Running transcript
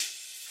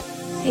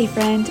Hey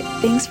friend,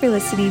 thanks for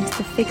listening to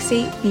the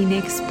Fixate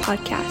Phoenix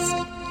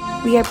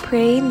podcast. We are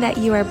praying that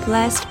you are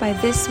blessed by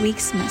this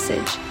week's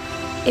message.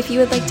 If you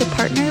would like to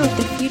partner with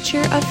the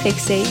future of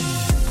Fixate,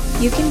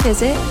 you can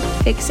visit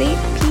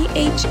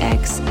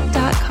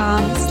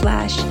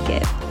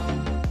fixatephx.com/give.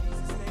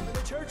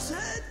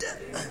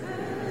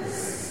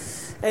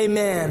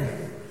 Amen.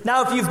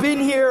 Now, if you've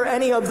been here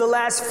any of the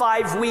last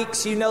 5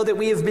 weeks, you know that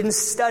we have been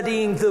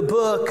studying the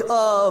book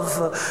of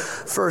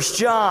 1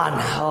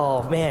 John.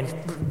 Oh, man,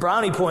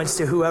 brownie points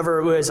to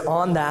whoever was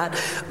on that.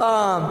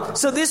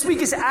 So this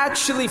week is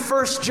actually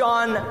 1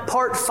 John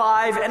part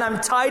 5, and I'm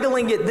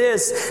titling it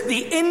this,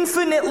 The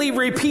Infinitely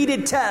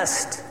Repeated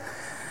Test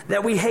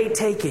That We Hate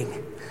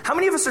Taking. How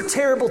many of us are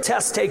terrible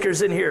test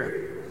takers in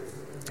here?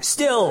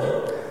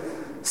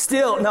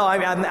 Still, no,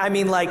 I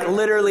mean like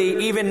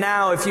literally even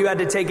now if you had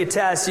to take a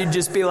test, you'd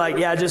just be like,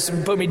 yeah,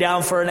 just put me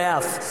down for an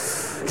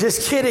F.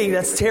 Just kidding,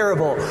 that's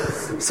terrible.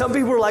 Some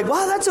people were like,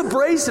 wow, that's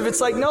abrasive.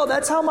 It's like, no,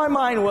 that's how my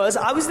mind was.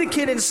 I was the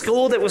kid in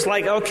school that was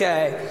like,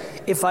 okay,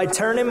 if I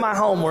turn in my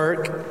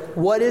homework,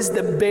 what is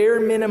the bare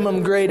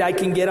minimum grade I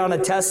can get on a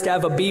test to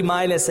have a B-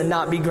 and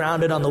not be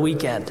grounded on the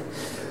weekend?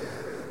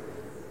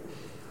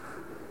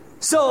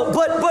 So,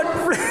 but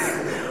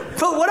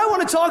what I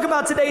want to talk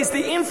about today is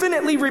the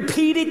infinitely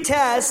repeated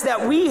test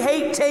that we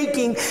hate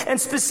taking. And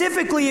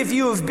specifically, if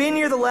you have been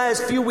here the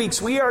last few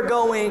weeks, we are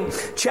going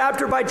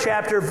chapter by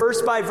chapter,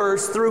 verse by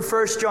verse through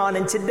 1 John.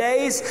 And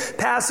today's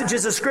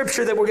passages of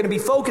scripture that we're going to be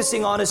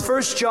focusing on is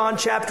 1 John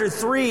chapter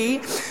 3,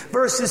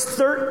 verses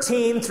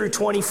 13 through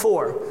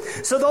 24.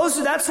 So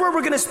that's where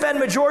we're going to spend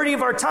majority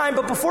of our time.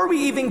 But before we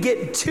even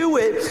get to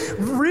it,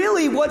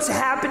 really what's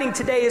happening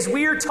today is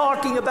we are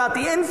talking about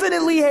the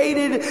infinitely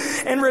hated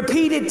and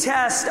repeated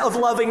test of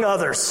loving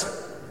others.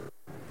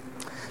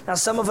 Now,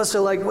 some of us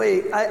are like,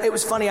 wait, it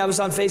was funny. I was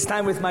on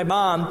FaceTime with my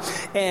mom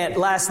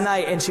last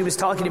night, and she was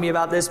talking to me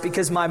about this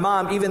because my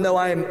mom, even though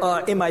I'm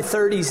in my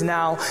 30s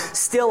now,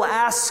 still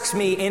asks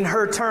me in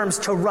her terms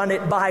to run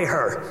it by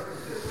her.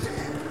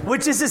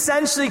 Which is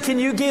essentially, can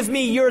you give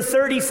me your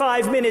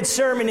 35-minute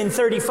sermon in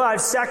 35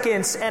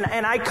 seconds?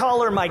 And I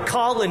call her my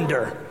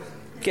colander.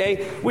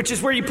 Okay, which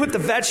is where you put the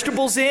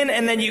vegetables in,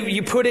 and then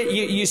you put it,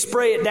 you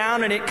spray it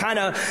down, and it kind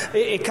of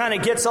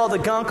gets all the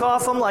gunk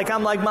off them. Like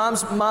I'm like,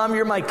 Mom,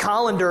 you're my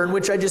colander, in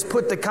which I just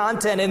put the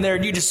content in there,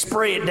 and you just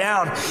spray it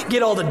down,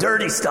 get all the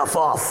dirty stuff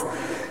off.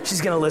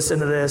 She's gonna listen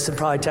to this and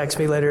probably text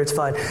me later. It's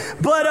fine,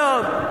 but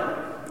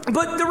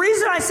the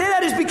reason I say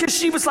that is because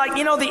she was like,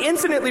 the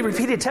infinitely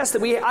repeated test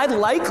that I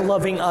like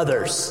loving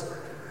others,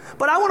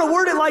 but I want to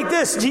word it like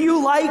this: do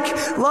you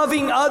like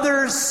loving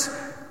others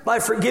by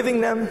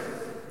forgiving them?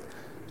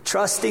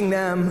 Trusting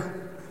them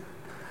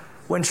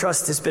when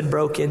trust has been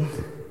broken,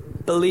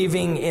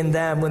 believing in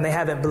them when they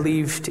haven't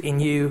believed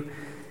in you,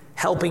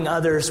 helping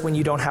others when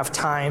you don't have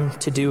time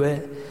to do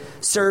it,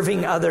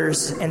 serving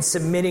others and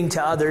submitting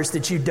to others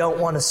that you don't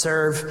want to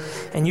serve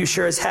and you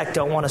sure as heck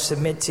don't want to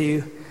submit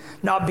to,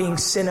 not being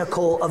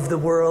cynical of the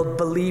world,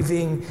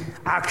 believing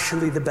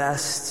actually the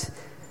best.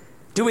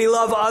 Do we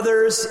love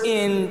others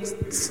in,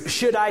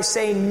 should I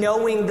say,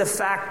 knowing the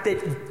fact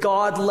that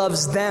God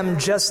loves them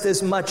just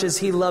as much as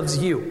He loves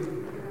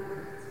you?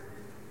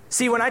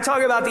 See, when I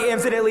talk about the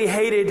infinitely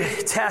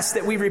hated test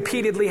that we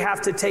repeatedly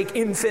have to take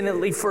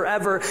infinitely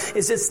forever,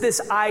 it's this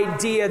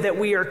idea that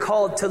we are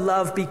called to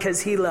love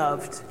because He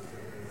loved.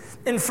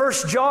 In 1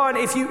 John,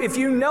 if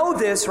you know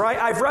this, right,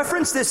 I've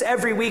referenced this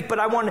every week, but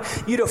I want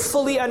you to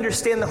fully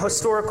understand the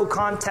historical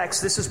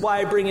context. This is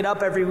why I bring it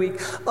up every week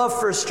of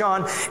 1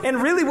 John.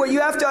 And really what you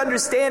have to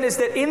understand is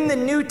that in the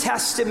New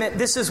Testament,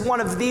 this is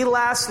one of the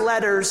last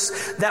letters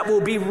that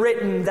will be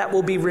written, that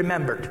will be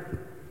remembered.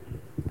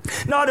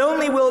 Not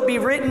only will it be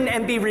written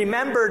and be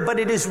remembered,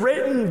 but it is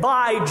written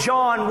by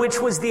John, which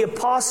was the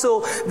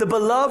apostle, the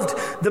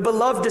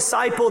beloved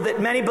disciple that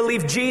many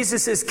believe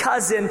Jesus'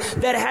 cousin,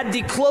 that had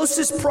the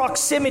closest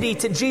proximity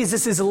to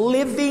Jesus'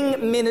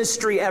 living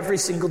ministry every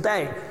single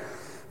day.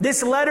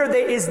 This letter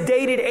that is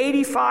dated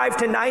 85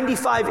 to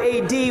 95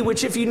 AD,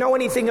 which if you know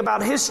anything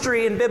about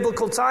history in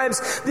biblical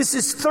times, this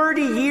is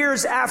 30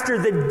 years after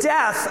the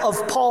death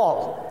of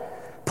Paul.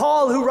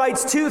 Paul, who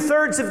writes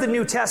 2/3 of the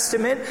New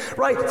Testament,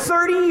 right?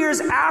 30 years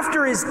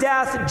after his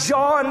death,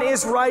 John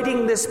is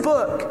writing this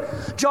book.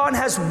 John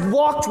has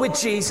walked with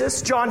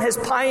Jesus. John has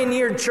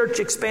pioneered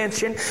church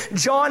expansion.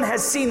 John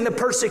has seen the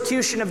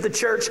persecution of the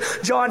church.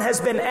 John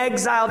has been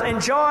exiled. And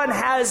John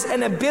has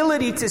an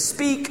ability to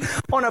speak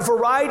on a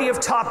variety of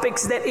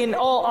topics that, in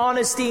all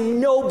honesty,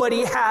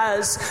 nobody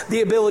has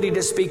the ability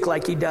to speak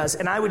like he does.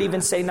 And I would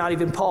even say not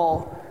even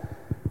Paul.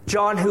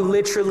 John, who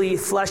literally,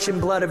 flesh and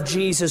blood of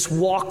Jesus,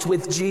 walked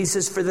with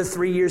Jesus for the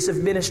 3 years of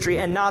ministry.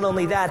 And not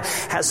only that,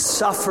 has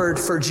suffered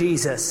for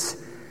Jesus.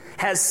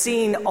 Has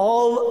seen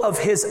all of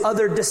his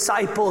other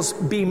disciples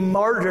be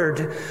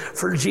martyred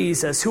for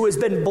Jesus. Who has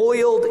been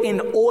boiled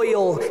in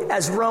oil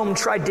as Rome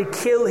tried to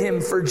kill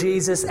him for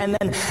Jesus. And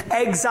then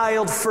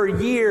exiled for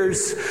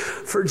years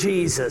for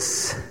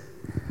Jesus.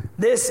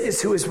 This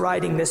is who is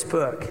writing this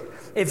book.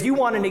 If you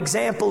want an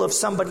example of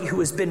somebody who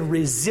has been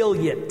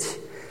resilient,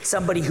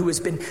 somebody who has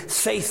been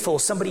faithful,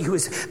 somebody who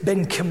has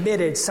been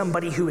committed,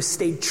 somebody who has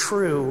stayed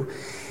true.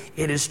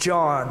 It is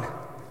John.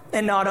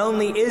 And not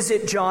only is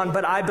it John,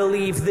 but I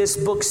believe this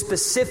book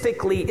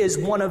specifically is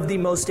one of the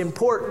most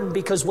important,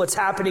 because what's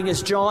happening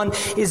is John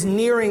is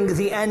nearing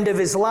the end of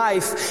his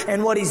life,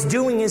 and what he's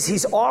doing is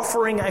he's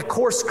offering a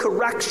course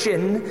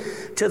correction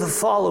to the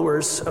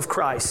followers of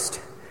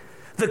Christ.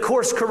 The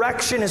course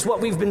correction is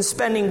what we've been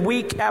spending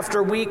week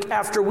after week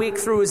after week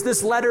through. Is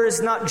this letter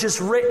is not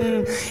just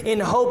written in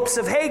hopes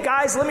of, hey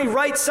guys, let me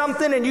write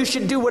something and you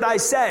should do what I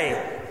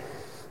say.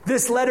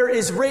 This letter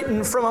is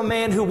written from a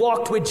man who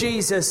walked with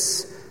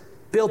Jesus,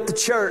 built the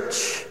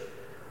church,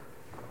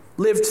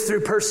 lived through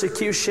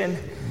persecution,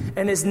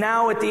 and is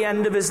now at the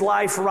end of his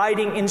life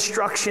writing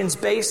instructions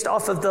based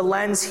off of the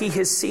lens he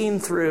has seen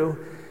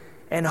through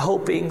and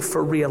hoping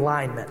for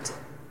realignment.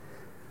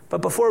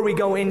 But before we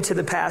go into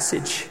the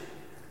passage,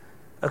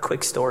 a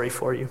quick story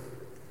for you.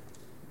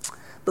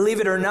 Believe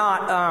it or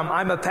not,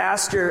 I'm a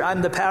pastor.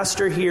 I'm the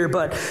pastor here,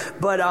 but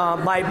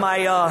I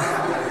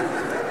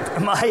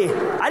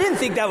didn't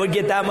think that would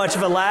get that much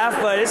of a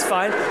laugh, but it's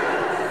fine.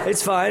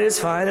 It's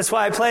fine. That's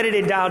why I planted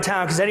it in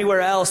downtown, because anywhere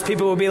else,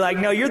 people will be like,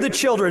 no, you're the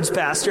children's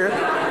pastor.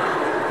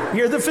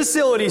 You're the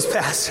facilities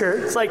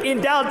pastor. It's like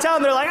in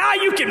downtown, they're like,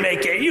 you can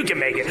make it.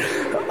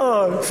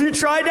 If you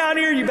try down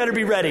here, you better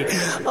be ready.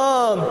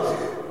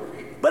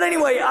 But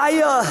anyway,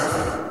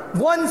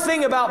 one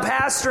thing about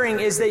pastoring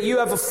is that you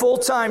have a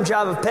full-time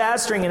job of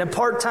pastoring and a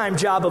part-time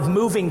job of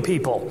moving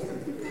people.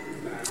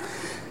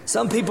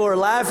 Some people are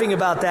laughing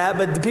about that,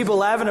 but the people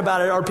laughing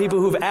about it are people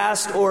who've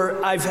asked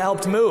or I've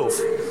helped move.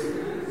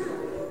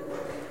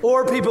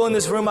 Or people in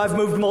this room I've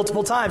moved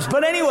multiple times.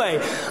 But anyway,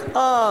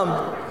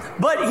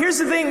 but here's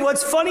the thing.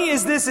 What's funny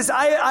is this, is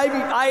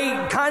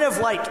I kind of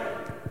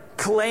like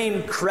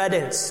claim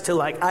credits to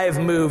like, I have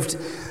moved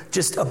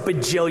just a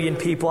bajillion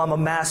people. I'm a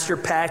master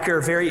packer,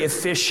 very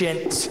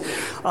efficient,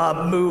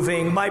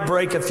 moving. Might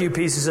break a few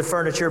pieces of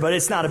furniture, but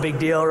it's not a big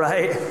deal,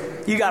 right?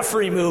 You got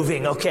free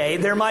moving, okay?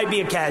 There might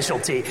be a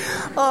casualty.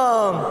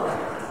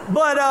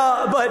 But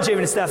Javen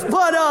and Steph.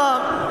 But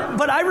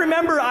I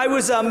remember I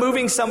was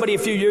moving somebody a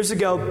few years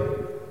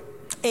ago,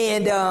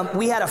 and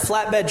we had a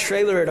flatbed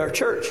trailer at our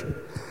church.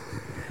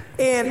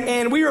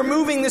 And we were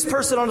moving this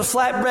person on the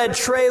flatbed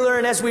trailer,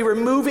 and as we were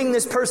moving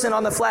this person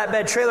on the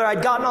flatbed trailer,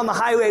 I'd gotten on the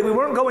highway. We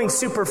weren't going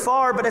super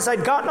far, but as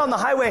I'd gotten on the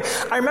highway,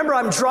 I remember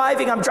I'm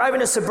driving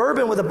a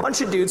Suburban with a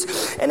bunch of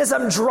dudes, and as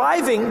I'm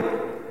driving,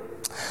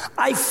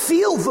 I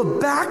feel the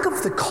back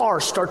of the car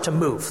start to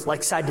move,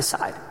 like side to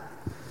side.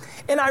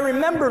 And I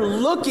remember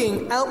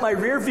looking out my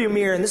rearview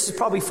mirror, and this is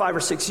probably 5 or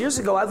 6 years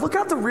ago. I look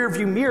out the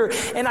rearview mirror,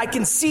 and I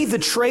can see the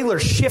trailer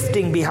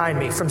shifting behind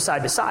me from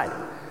side to side.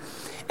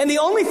 And the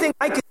only thing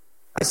I could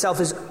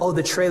myself is,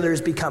 the trailer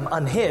has become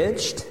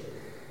unhitched.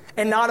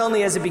 And not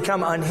only has it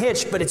become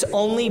unhitched, but it's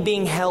only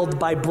being held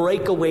by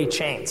breakaway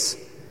chains.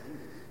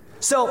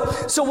 So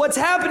what's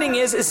happening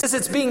is since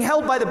it's being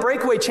held by the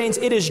breakaway chains,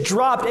 it is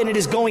dropped and it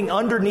is going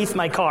underneath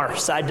my car,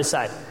 side to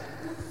side.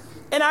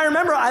 And I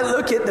remember I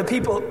look at the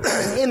people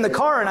in the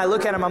car and I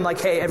look at them, I'm like,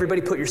 hey,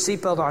 everybody put your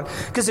seatbelt on.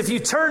 Because if you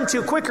turn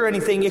too quick or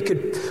anything, it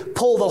could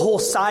pull the whole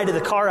side of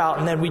the car out,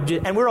 and then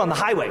we're on the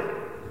highway.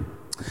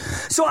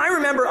 So I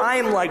remember I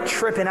am like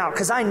tripping out,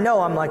 because I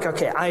know, I'm like,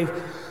 okay,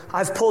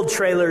 I've pulled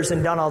trailers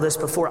and done all this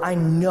before. I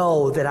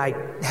know that I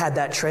had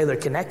that trailer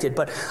connected.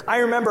 But I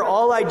remember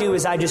all I do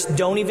is I just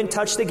don't even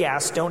touch the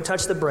gas, don't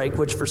touch the brake,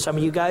 which for some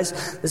of you guys,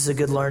 this is a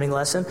good learning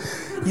lesson.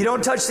 You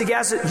don't touch the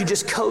gas, you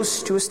just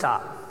coast to a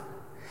stop.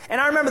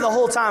 And I remember the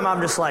whole time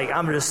I'm just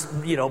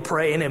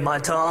praying in my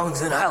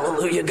tongues and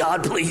hallelujah,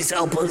 God, please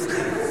help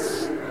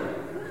us.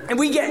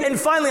 And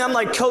finally I'm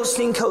like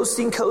coasting,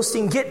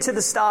 get to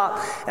the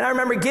stop. And I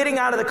remember getting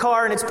out of the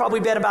car, and it's probably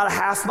been about a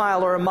half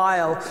mile or a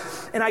mile.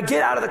 And I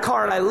get out of the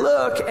car and I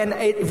look, and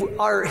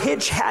our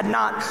hitch had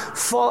not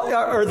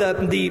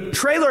the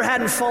trailer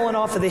hadn't fallen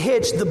off of the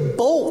hitch. The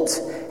bolt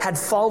had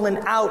fallen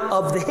out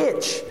of the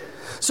hitch.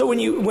 So when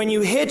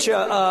you hitch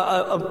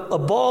a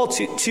ball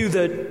to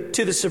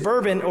the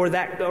Suburban or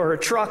a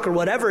truck or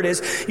whatever it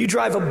is, you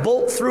drive a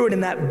bolt through it,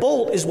 and that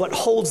bolt is what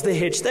holds the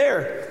hitch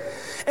there.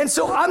 And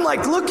so I'm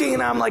like looking,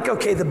 and I'm like,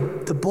 okay,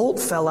 the bolt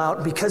fell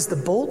out. Because the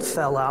bolt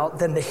fell out,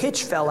 then the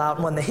hitch fell out.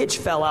 And when the hitch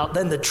fell out,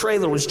 then the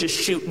trailer was just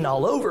shooting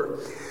all over.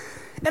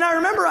 And I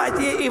remember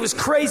it was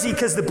crazy,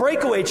 because the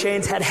breakaway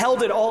chains had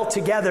held it all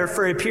together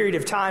for a period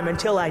of time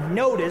until I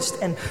noticed.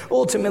 And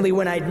ultimately,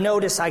 when I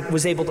noticed, I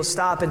was able to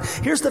stop. And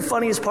here's the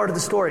funniest part of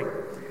the story.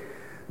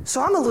 So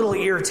I'm a little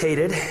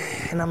irritated,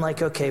 and I'm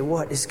like, okay,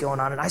 what is going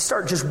on? And I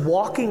start just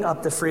walking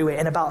up the freeway,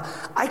 and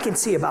I can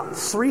see about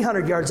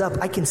 300 yards up,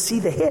 I can see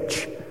the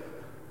hitch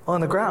on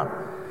the ground.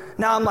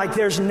 Now I'm like,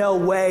 there's no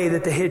way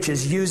that the hitch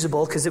is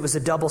usable, because it was a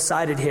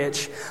double-sided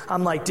hitch.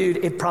 I'm like, dude,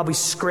 it probably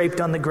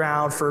scraped on the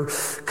ground for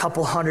a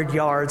couple 100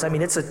 yards. I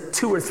mean, it's a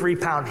 2 or 3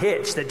 pound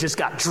hitch that just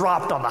got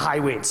dropped on the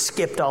highway and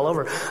skipped all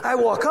over. I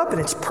walk up, and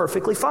it's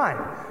perfectly fine.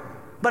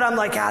 But I'm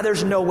like,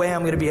 there's no way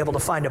I'm going to be able to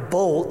find a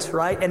bolt,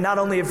 right? And not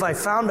only if I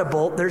found a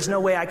bolt, there's no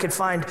way I could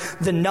find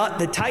the nut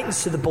that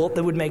tightens to the bolt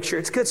that would make sure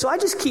it's good. So I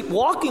just keep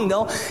walking,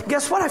 though.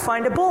 Guess what? I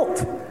find a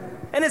bolt.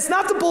 And it's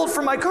not the bolt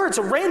from my car. It's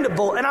a random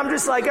bolt. And I'm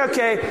just like,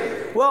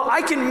 okay, well,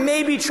 I can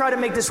maybe try to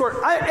make this work.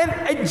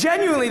 And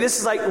genuinely, this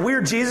is like a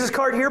weird Jesus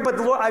card here, but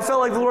I felt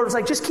like the Lord was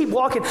like, just keep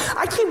walking.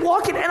 I keep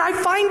walking, and I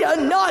find a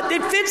nut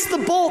that fits the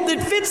bolt,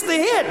 that fits the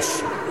hitch.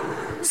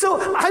 So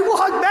I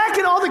walk back,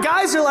 and all the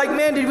guys are like,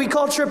 man, did we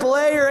call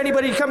AAA or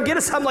anybody to come get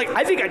us? I'm like,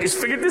 I think I just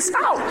figured this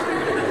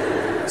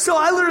out. So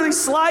I literally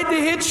slide the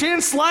hitch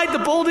in, slide the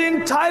bolt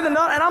in, tie the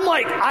nut, and I'm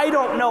like, I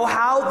don't know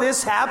how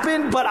this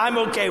happened, but I'm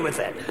okay with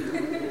it.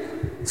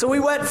 So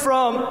we went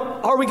from,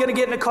 are we going to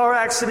get in a car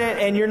accident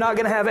and you're not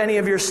going to have any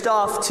of your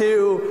stuff,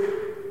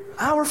 to,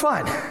 we're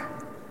fine.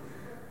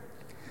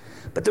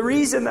 But the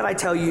reason that I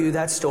tell you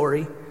that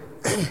story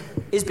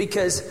is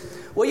because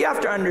what you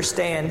have to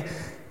understand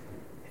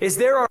is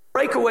there are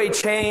breakaway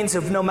chains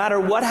of no matter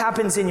what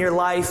happens in your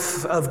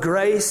life of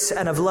grace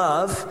and of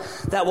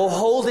love that will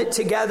hold it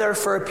together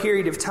for a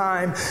period of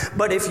time.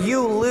 But if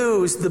you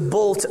lose the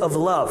bolt of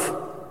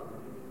love,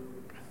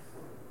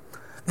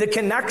 the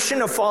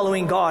connection of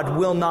following God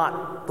will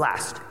not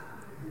last.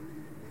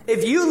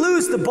 If you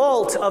lose the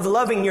bolt of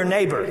loving your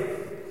neighbor,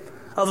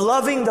 of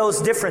loving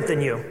those different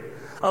than you,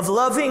 of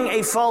loving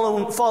a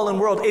fallen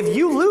world, if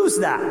you lose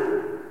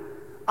that,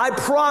 I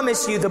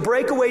promise you the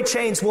breakaway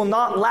chains will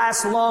not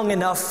last long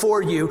enough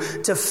for you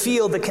to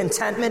feel the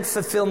contentment,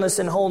 fulfillment,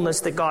 and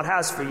wholeness that God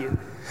has for you.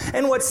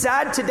 And what's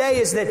sad today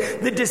is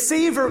that the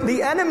deceiver,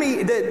 the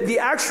enemy, the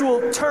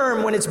actual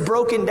term when it's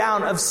broken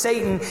down of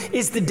Satan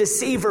is the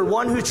deceiver,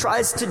 one who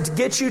tries to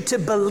get you to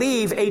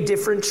believe a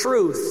different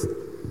truth.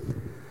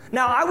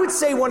 Now, I would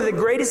say one of the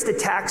greatest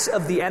attacks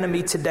of the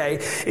enemy today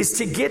is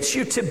to get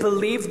you to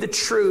believe the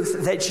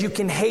truth that you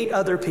can hate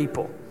other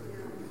people.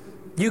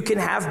 You can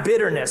have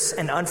bitterness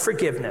and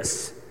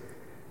unforgiveness.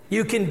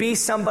 You can be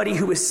somebody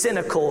who is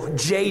cynical,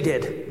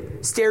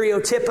 jaded,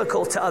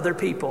 stereotypical to other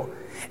people,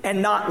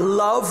 and not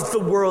love the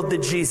world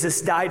that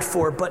Jesus died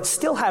for, but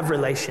still have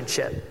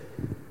relationship.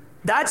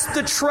 That's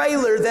the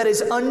trailer that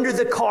is under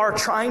the car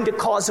trying to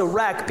cause a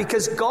wreck,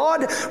 because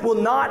God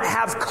will not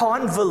have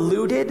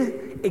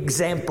convoluted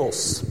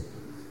examples.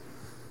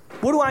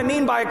 What do I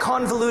mean by a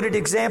convoluted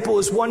example?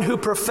 Is one who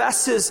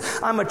professes,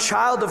 I'm a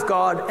child of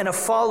God and a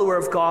follower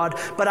of God,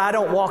 but I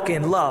don't walk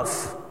in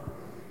love.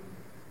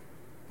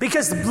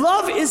 Because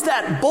love is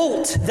that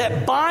bolt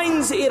that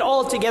binds it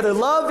all together.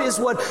 Love is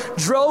what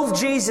drove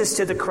Jesus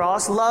to the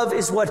cross. Love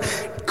is what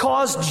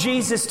caused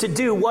Jesus to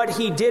do what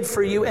he did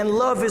for you. And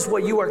love is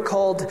what you are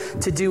called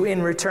to do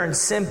in return.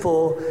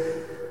 Simple,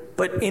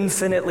 but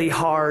infinitely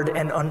hard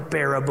and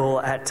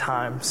unbearable at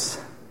times.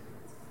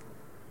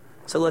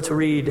 So let's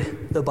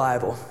read the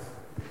Bible.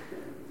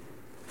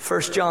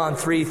 1 John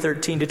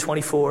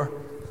 3:13-24.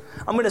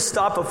 I'm going to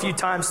stop a few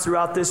times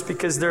throughout this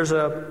because there's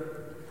a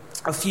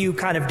few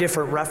kind of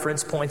different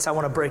reference points I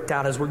want to break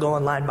down as we're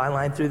going line by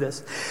line through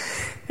this.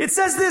 It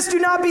says this, do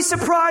not be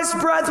surprised,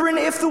 brethren,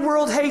 if the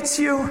world hates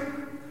you.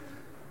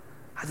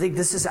 I think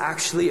this is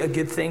actually a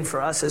good thing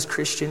for us as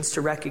Christians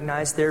to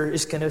recognize there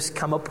is going to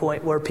come a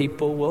point where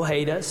people will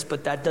hate us,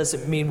 but that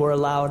doesn't mean we're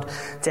allowed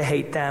to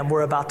hate them.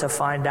 We're about to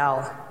find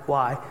out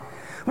why.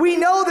 We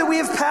know that we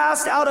have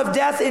passed out of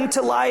death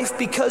into life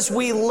because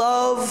we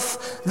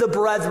love the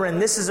brethren.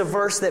 This is a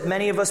verse that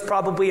many of us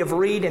probably have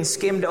read and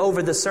skimmed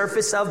over the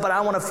surface of, but I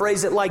want to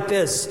phrase it like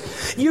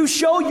this. You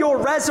show your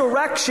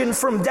resurrection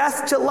from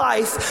death to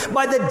life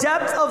by the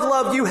depth of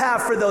love you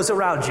have for those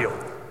around you.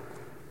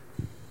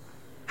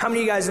 How many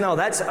of you guys know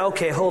that's,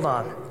 okay, hold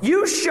on.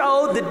 You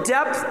show the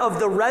depth of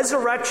the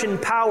resurrection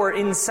power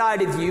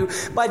inside of you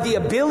by the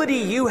ability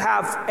you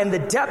have and the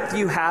depth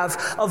you have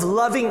of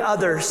loving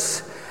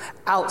others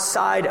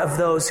outside of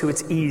those who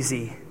it's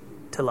easy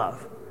to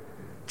love.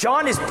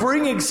 John is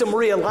bringing some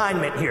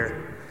realignment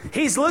here.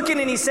 He's looking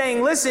and he's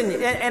saying, listen,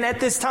 and at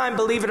this time,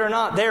 believe it or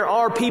not, there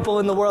are people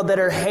in the world that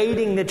are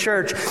hating the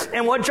church.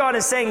 And what John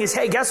is saying is,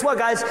 hey, guess what,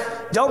 guys?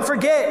 Don't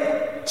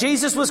forget,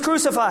 Jesus was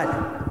crucified.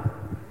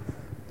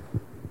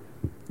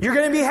 You're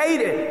going to be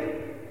hated.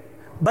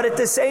 But at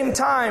the same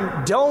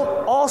time,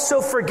 don't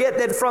also forget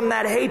that from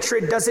that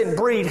hatred doesn't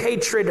breed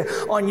hatred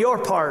on your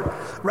part.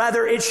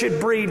 Rather, it should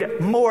breed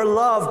more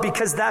love,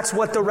 because that's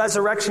what the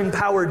resurrection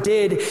power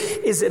did,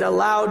 is it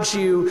allowed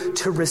you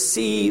to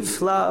receive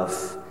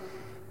love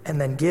and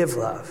then give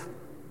love.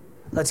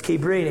 Let's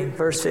keep reading.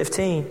 Verse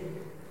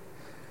 15.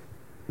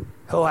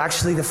 Oh,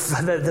 actually,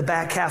 the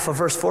back half of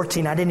verse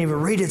 14, I didn't even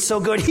read it so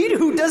good. He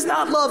who does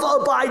not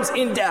love abides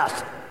in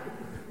death.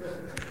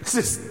 This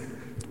is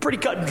pretty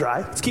cut and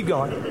dry. Let's keep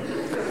going.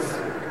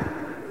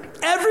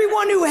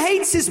 Everyone who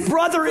hates his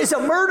brother is a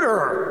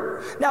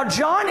murderer. Now,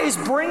 John is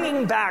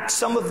bringing back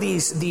some of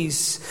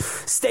these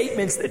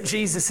statements that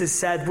Jesus has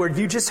said where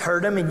you just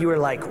heard them and you were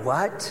like,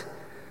 what?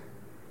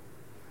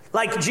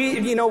 Like,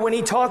 when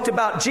he talked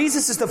about,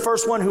 Jesus is the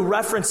first one who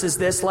references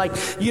this. Like,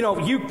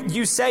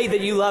 you say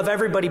that you love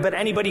everybody, but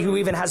anybody who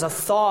even has a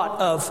thought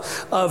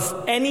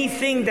of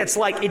anything that's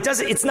like,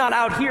 it's not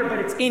out here, but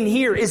it's in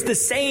here, is the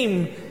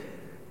same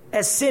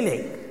as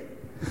sinning.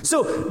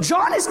 So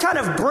John is kind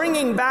of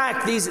bringing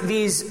back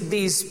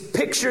these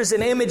pictures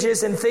and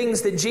images and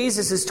things that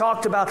Jesus has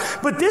talked about.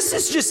 But this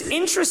is just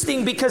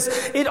interesting because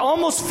it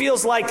almost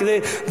feels like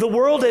the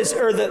world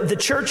the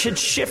church had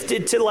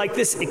shifted to like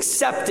this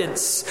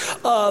acceptance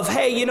of,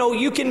 hey,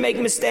 you can make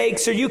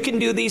mistakes, or you can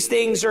do these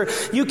things, or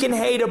you can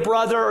hate a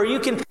brother, or you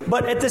can,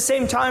 but at the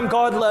same time,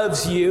 God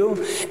loves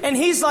you. And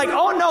he's like,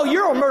 oh no,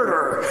 you're a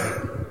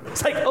murderer.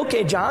 It's like,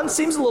 okay, John,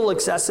 seems a little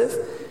excessive.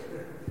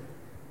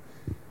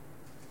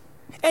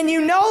 And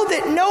you know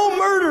that no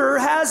murderer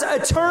has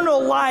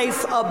eternal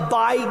life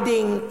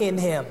abiding in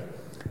him.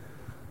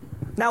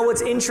 Now,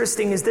 what's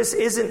interesting is this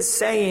isn't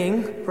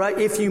saying, right,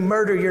 if you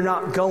murder, you're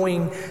not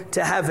going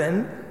to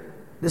heaven.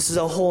 This is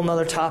a whole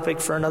nother topic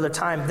for another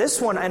time.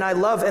 This one, and I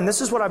love, and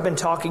this is what I've been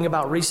talking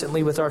about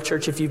recently with our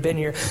church, if you've been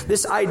here,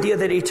 this idea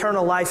that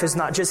eternal life is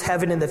not just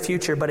heaven in the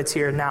future, but it's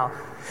here and now.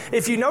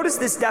 If you notice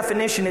this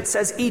definition, it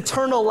says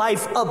eternal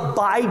life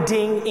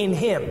abiding in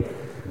him.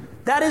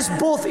 That is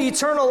both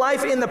eternal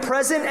life in the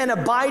present and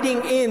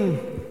abiding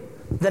in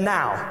the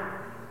now.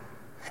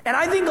 And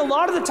I think a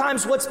lot of the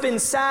times what's been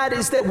sad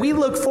is that we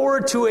look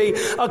forward to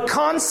a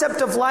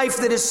concept of life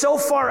that is so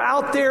far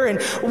out there and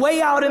way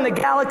out in the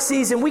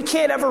galaxies, and we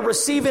can't ever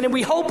receive it, and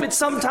we hope it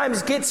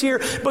sometimes gets here.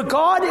 But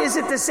God is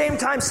at the same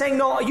time saying,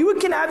 no, you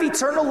can have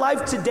eternal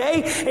life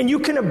today, and you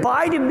can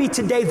abide in me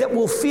today that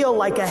will feel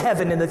like a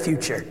heaven in the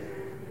future.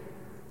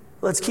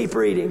 Let's keep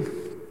reading.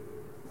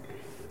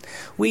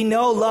 We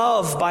know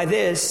love by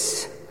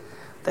this,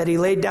 that he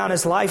laid down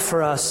his life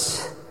for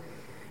us,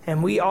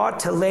 and we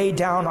ought to lay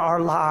down our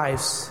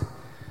lives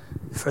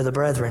for the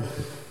brethren.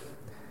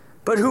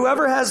 But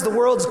whoever has the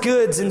world's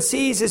goods and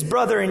sees his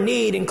brother in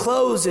need and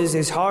closes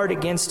his heart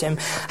against him,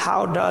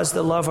 how does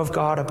the love of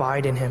God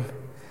abide in him?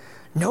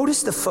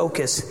 Notice the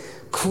focus,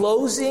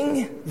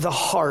 closing the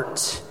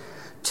heart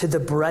to the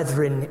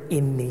brethren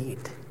in need.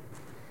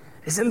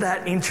 Isn't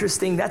that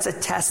interesting? That's a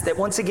test that,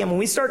 once again, when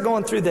we start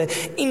going through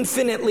the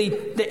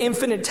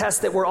infinite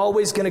test that we're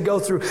always going to go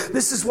through,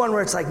 this is one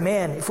where it's like,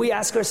 man, if we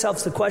ask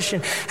ourselves the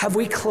question, have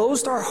we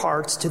closed our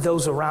hearts to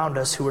those around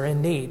us who are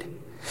in need?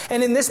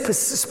 And in this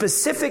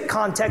specific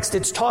context,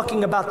 it's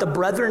talking about the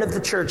brethren of the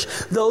church,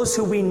 those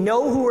who we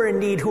know who are in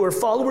need, who are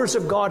followers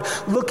of God,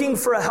 looking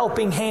for a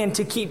helping hand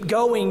to keep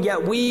going,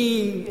 yet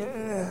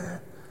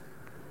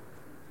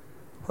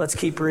Let's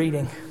keep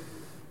reading.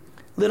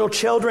 Little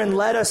children,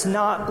 let us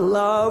not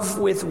love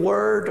with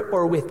word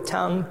or with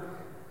tongue,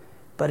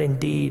 but in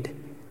deed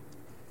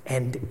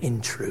and in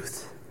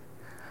truth.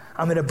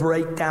 I'm going to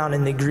break down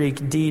in the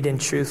Greek deed and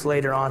truth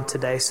later on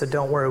today, so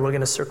don't worry, we're going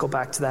to circle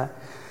back to that.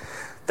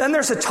 Then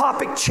there's a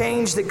topic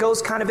change that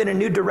goes kind of in a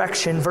new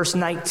direction, verse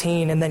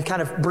 19, and then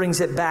kind of brings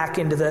it back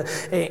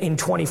in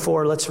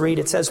 24. Let's read.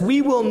 It says,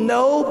 we will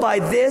know by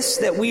this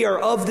that we are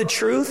of the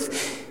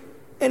truth,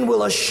 and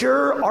will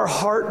assure our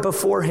heart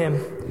before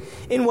him.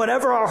 In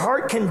whatever our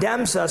heart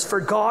condemns us,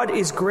 for God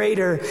is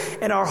greater,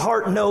 and our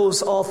heart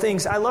knows all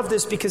things. I love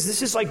this because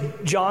this is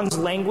like John's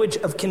language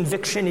of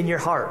conviction in your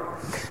heart.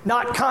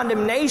 Not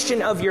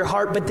condemnation of your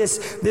heart, but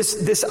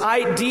this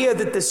idea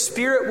that the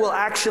Spirit will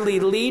actually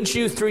lead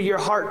you through your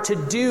heart to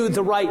do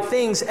the right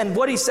things. And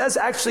what he says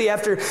actually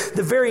after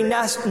the very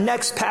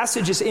next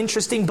passage is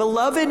interesting.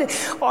 Beloved,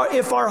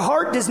 if our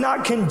heart does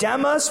not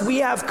condemn us, we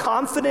have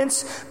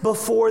confidence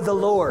before the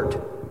Lord.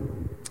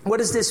 What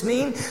does this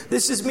mean?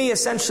 This is me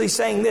essentially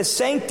saying this.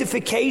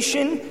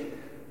 Sanctification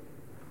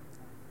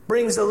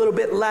brings a little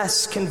bit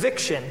less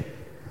conviction.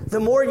 The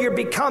more you're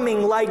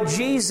becoming like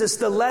Jesus,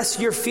 the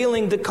less you're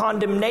feeling the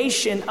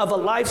condemnation of a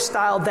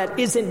lifestyle that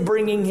isn't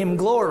bringing him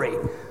glory.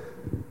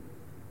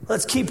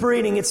 Let's keep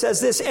reading. It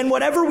says this, and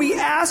whatever we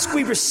ask,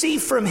 we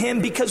receive from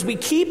him because we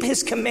keep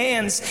his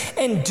commands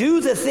and do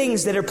the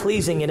things that are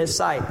pleasing in his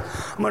sight.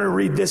 I'm going to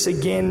read this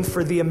again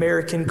for the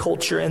American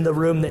culture in the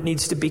room that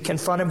needs to be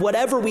confronted.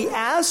 Whatever we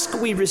ask,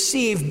 we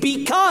receive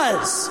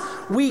because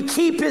we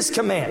keep his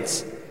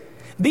commands,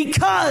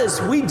 because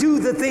we do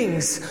the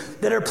things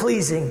that are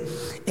pleasing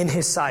in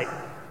his sight.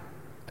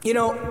 You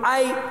know,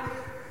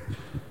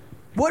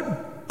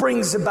 what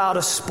brings about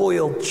a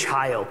spoiled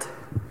child,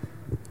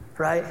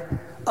 right?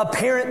 A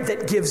parent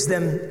that gives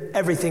them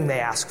everything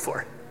they ask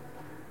for.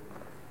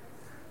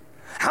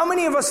 How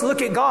many of us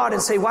look at God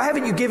and say, why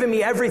haven't you given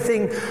me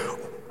everything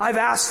I've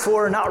asked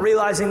for, not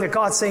realizing that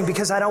God's saying,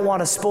 because I don't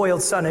want a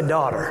spoiled son and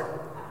daughter.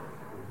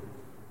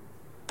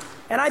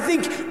 And I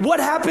think what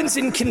happens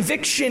in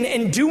conviction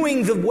and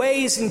doing the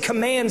ways and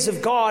commands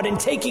of God and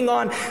taking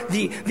on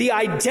the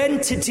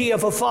identity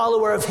of a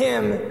follower of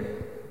him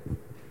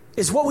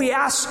is what we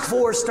ask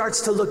for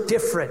starts to look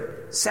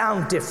different,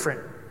 sound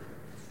different.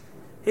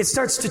 It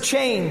starts to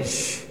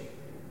change.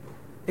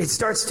 It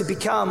starts to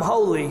become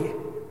holy.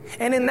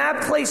 And in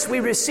that place, we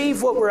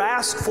receive what we're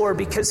asked for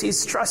because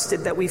he's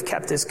trusted that we've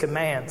kept his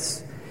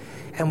commands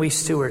and we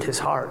steward his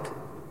heart.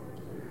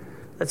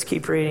 Let's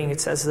keep reading.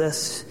 It says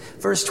this.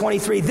 Verse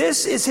 23,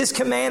 this is his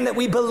command, that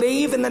we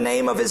believe in the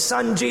name of his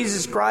Son,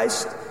 Jesus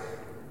Christ,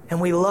 and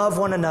we love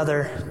one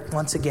another.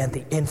 Once again,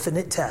 the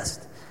infinite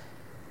test,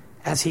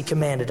 as he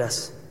commanded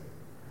us.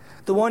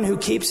 The one who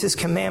keeps his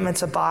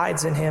commandments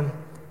abides in him,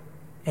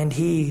 and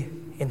he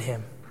in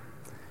him.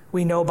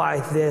 We know by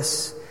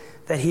this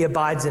that he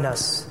abides in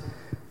us,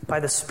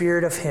 by the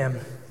Spirit of him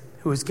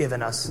who is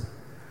given us.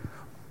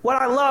 What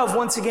I love,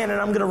 once again,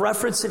 and I'm going to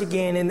reference it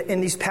again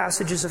in these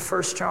passages of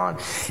 1 John,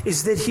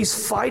 is that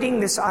he's fighting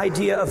this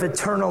idea of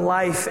eternal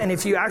life. And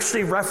if you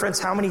actually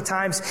reference how many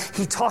times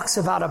he talks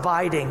about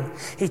abiding,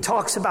 he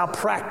talks about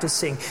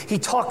practicing, he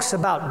talks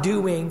about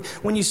doing.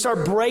 When you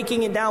start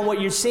breaking it down, what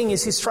you're seeing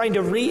is he's trying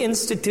to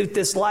reinstitute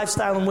this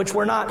lifestyle in which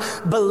we're not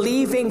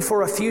believing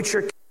for a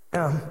future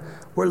kingdom.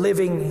 We're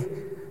living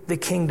the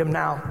kingdom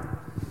now.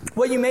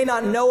 What you may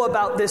not know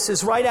about this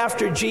is right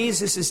after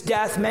Jesus'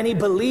 death, many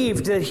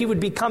believed that he would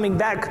be coming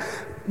back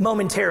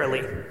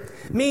momentarily.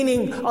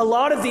 Meaning a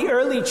lot of the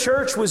early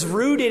church was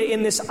rooted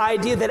in this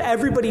idea that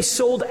everybody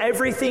sold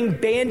everything,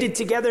 banded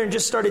together, and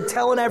just started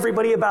telling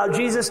everybody about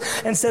Jesus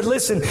and said,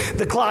 listen,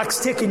 the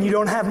clock's ticking, you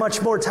don't have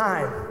much more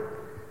time.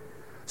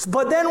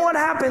 But then what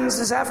happens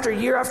is after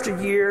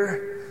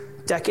year,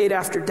 decade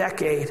after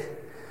decade,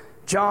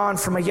 John,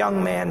 from a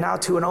young man now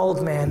to an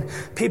old man,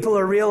 people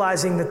are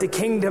realizing that the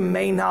kingdom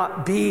may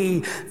not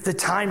be the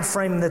time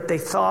frame that they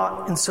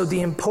thought, and so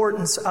the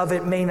importance of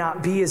it may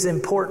not be as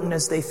important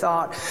as they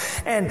thought.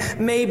 And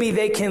maybe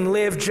they can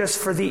live just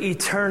for the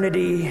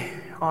eternity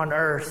on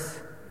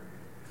earth.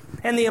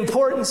 And the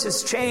importance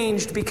has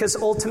changed because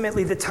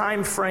ultimately the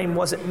time frame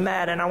wasn't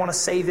met. And I want to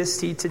say this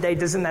to you today.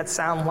 Doesn't that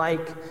sound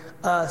like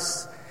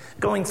us?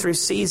 Going through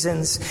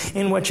seasons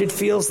in which it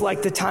feels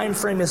like the time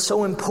frame is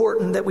so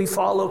important that we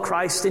follow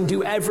Christ and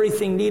do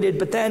everything needed.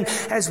 But then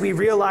as we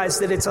realize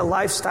that it's a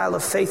lifestyle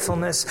of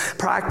faithfulness,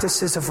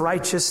 practices of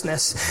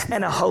righteousness,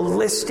 and a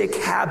holistic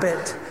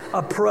habit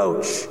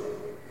approach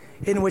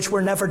in which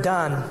we're never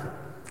done.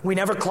 We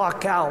never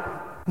clock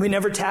out. We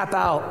never tap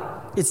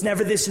out. It's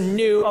never this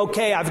new,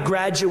 okay, I've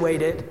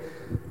graduated.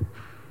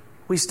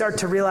 We start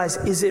to realize,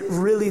 is it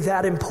really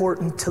that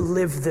important to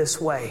live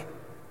this way?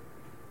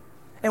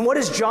 And what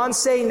does John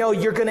say? No,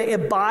 you're going to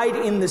abide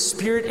in the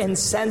Spirit and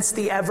sense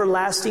the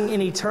everlasting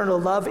and eternal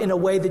love in a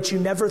way that you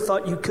never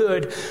thought you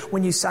could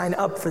when you sign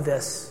up for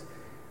this.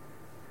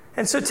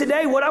 And so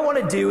today what I want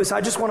to do is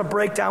I just want to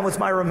break down with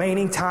my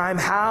remaining time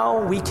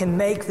how we can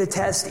make the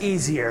test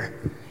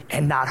easier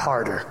and not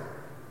harder.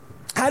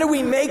 How do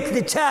we make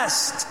the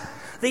test,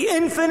 the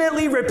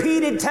infinitely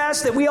repeated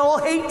test that we all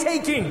hate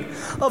taking,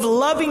 of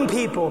loving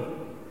people,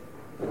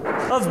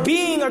 of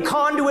being a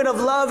conduit of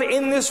love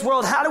in this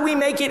world? How do we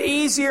make it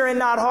easier and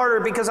not harder?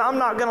 Because I'm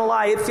not going to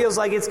lie, it feels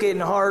like it's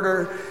getting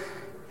harder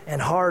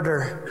and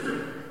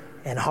harder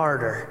and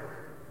harder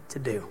to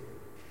do.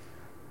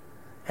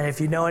 And if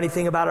you know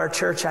anything about our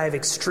church, I have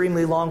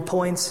extremely long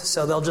points,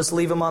 so they'll just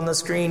leave them on the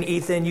screen.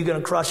 Ethan, you're going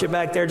to crush it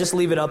back there. Just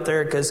leave it up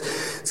there because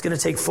it's going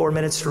to take 4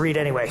 minutes to read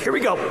anyway. Here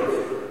we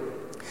go.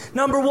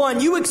 Number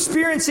 1, you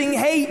experiencing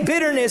hate,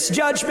 bitterness,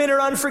 judgment,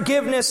 or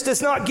unforgiveness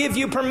does not give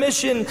you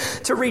permission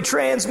to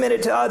retransmit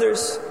it to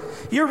others.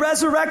 Your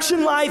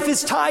resurrection life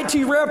is tied to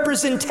your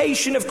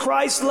representation of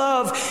Christ's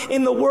love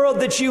in the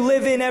world that you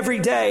live in every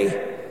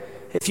day.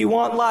 If you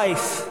want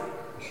life,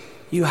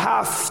 you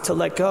have to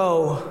let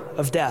go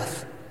of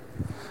death.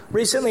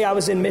 Recently, I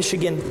was in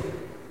Michigan,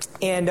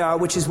 and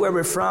which is where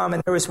we're from,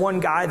 and there was one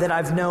guy that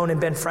I've known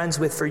and been friends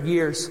with for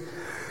years.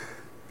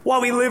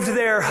 While we lived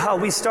there,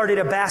 we started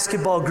a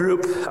basketball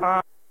group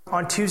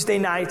on Tuesday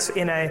nights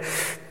in a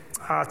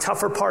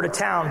tougher part of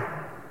town.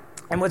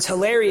 And what's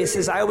hilarious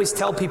is I always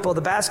tell people the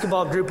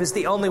basketball group is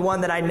the only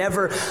one that I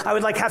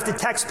would have to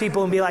text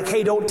people and be like,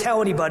 hey, don't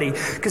tell anybody.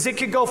 Because it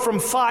could go from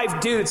 5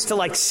 dudes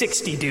to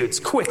 60 dudes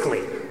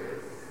quickly.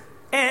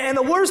 And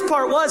the worst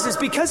part is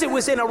because it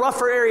was in a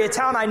rougher area of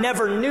town, I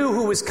never knew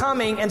who was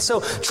coming. And so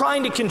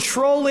trying to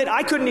control it,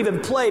 I couldn't even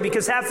play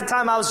because half the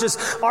time I was just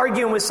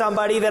arguing with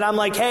somebody that I'm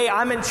like, hey,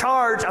 I'm in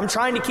charge. I'm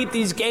trying to keep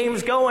these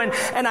games going.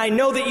 And I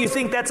know that you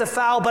think that's a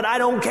foul, but I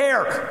don't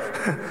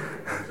care.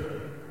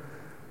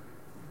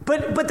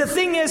 But the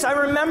thing is, I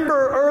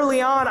remember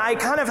early on, I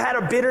kind of had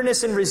a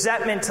bitterness and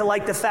resentment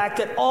to the fact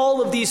that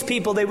all of these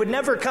people, they would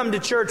never come to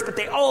church, but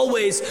they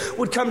always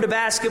would come to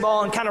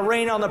basketball and kind of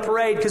rain on the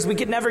parade because we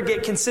could never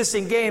get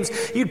consistent games.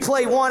 You'd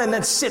play one and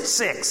then sit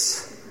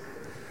 6.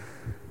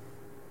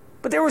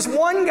 But there was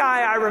one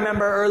guy I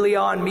remember early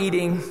on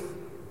meeting,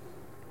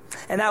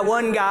 and that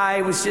one guy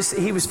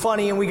he was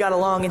funny and we got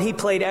along, and he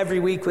played every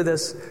week with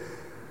us.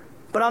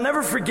 But I'll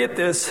never forget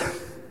this.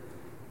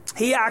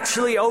 He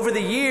actually, over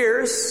the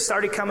years,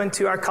 started coming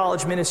to our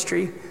college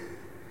ministry. And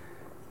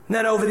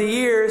then over the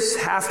years,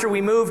 after we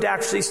moved,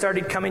 actually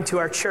started coming to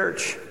our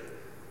church.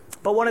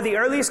 But one of the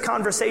earliest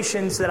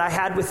conversations that I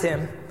had with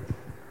him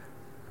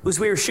was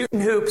we were shooting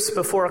hoops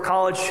before a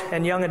college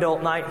and young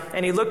adult night.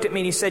 And he looked at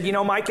me and he said,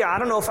 Micah, I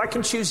don't know if I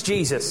can choose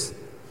Jesus.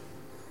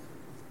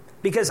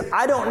 Because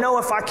I don't know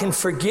if I can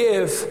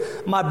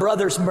forgive my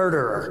brother's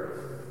murderer.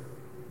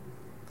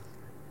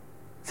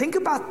 Think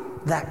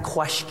about that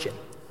question.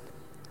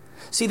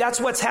 See,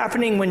 that's what's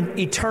happening when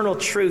eternal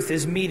truth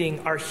is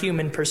meeting our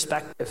human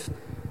perspective.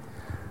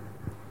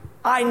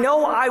 I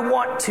know I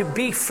want to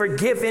be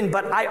forgiven,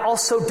 but I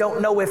also don't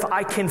know if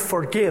I can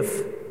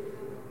forgive.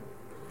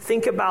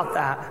 Think about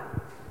that.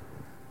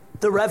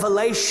 The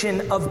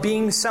revelation of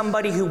being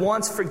somebody who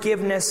wants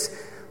forgiveness.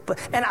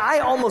 And I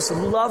almost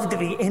loved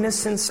the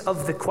innocence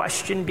of the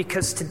question,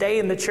 because today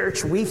in the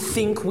church, we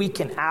think we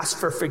can ask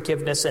for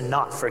forgiveness and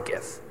not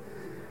forgive.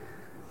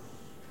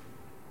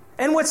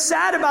 And what's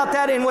sad about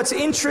that and what's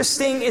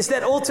interesting is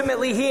that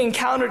ultimately he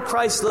encountered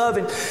Christ's love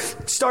and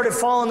started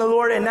following the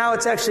Lord. And now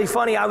it's actually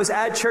funny. I was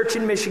at church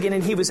in Michigan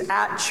and he was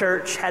at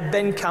church, had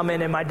been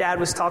coming, and my dad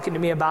was talking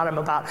to me about him,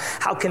 about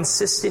how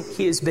consistent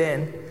he has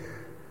been.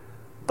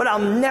 But I'll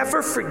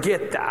never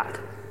forget that,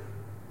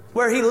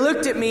 where he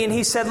looked at me and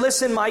he said,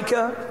 listen,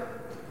 Micah,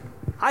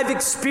 I've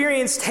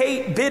experienced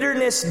hate,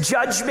 bitterness,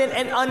 judgment,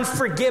 and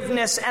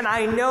unforgiveness, and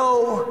I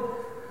know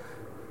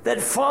that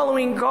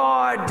following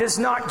God does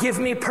not give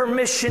me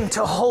permission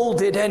to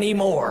hold it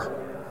anymore.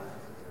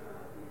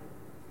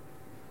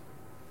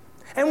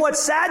 And what's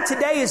sad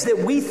today is that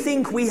we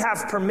think we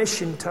have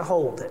permission to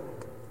hold it.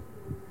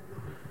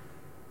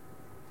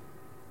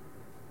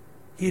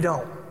 You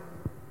don't.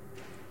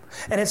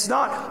 And it's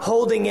not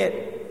holding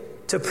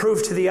it to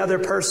prove to the other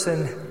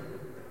person.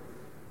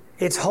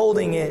 It's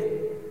holding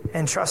it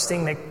and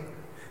trusting that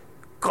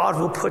God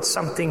will put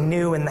something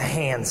new in the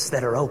hands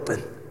that are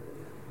open.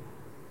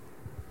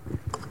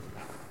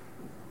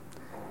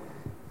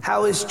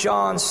 How is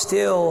John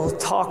still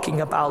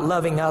talking about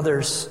loving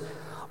others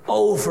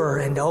over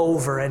and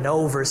over and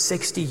over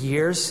 60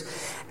 years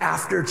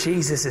after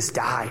Jesus has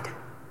died?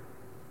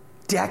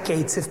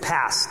 Decades have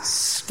passed.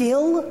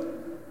 Still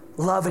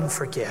love and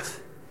forgive.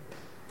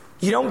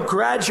 You don't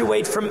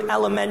graduate from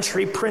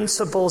elementary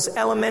principles.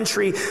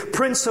 Elementary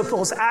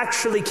principles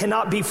actually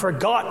cannot be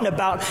forgotten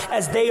about,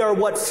 as they are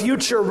what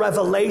future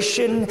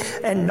revelation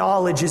and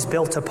knowledge is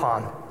built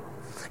upon.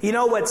 You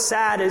know what's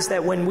sad is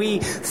that when we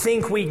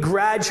think we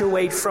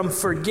graduate from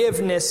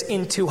forgiveness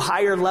into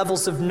higher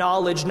levels of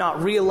knowledge,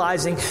 not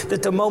realizing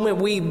that the moment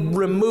we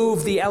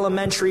remove the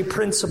elementary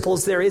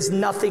principles, there is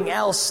nothing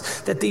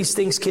else that these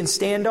things can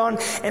stand on.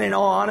 And in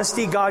all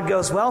honesty, God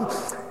goes, well,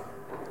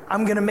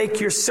 I'm going to make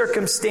your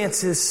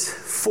circumstances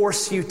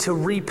force you to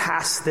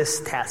repass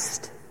this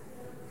test.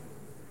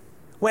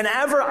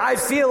 Whenever I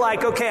feel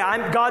like, okay,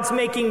 God's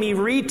making me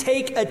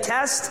retake a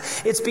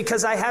test, it's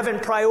because I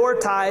haven't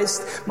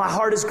prioritized. My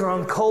heart has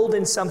grown cold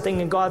in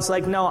something, and God's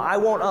like, no, I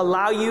won't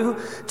allow you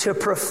to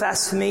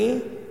profess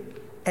me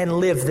and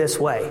live this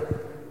way.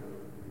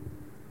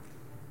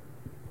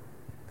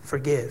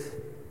 Forgive.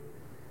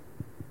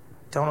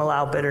 Don't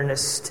allow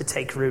bitterness to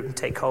take root and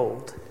take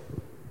hold.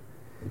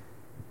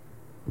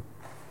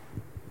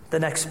 The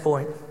next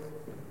point.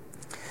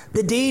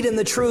 The deed and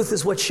the truth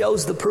is what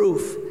shows the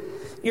proof.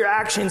 Your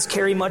actions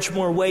carry much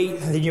more weight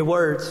than your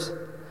words.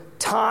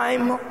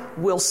 Time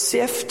will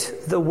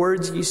sift the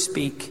words you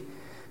speak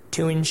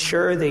to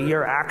ensure that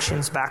your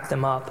actions back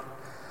them up.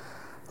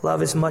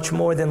 Love is much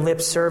more than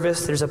lip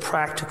service. There's a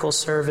practical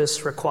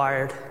service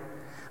required.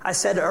 I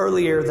said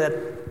earlier that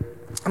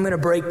I'm going to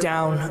break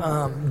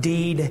down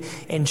deed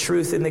and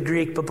truth in the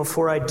Greek, but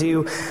before I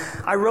do,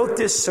 I wrote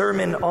this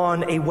sermon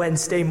on a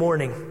Wednesday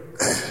morning.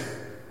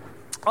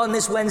 On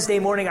this Wednesday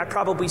morning, I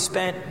probably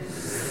spent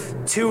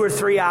 2 or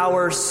 3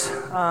 hours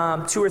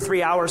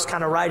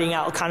kind of writing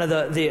out kind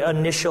of the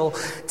initial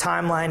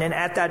timeline. And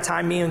at that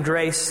time, me and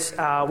Grace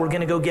were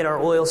going to go get our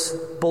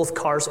both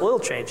cars oil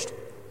changed.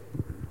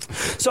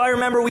 So I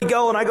remember we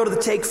go, and I go to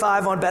the Take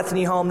 5 on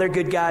Bethany Home. They're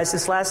good guys.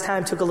 This last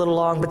time took a little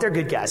long, but they're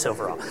good guys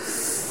overall.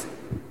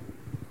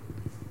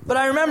 But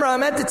I remember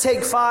I'm at the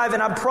Take 5,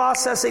 and I'm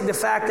processing the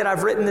fact that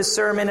I've written this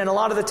sermon, and a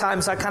lot of the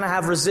times I kind of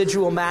have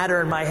residual matter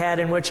in my head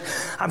in which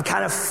I'm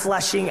kind of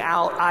fleshing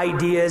out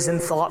ideas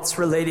and thoughts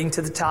relating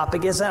to the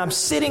topic. As I'm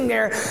sitting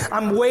there,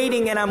 I'm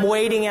waiting, and I'm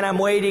waiting, and I'm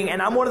waiting,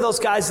 and I'm one of those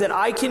guys that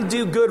I can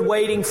do good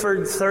waiting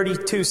for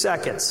 32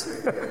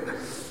 seconds.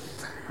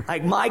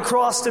 Like, my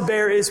cross to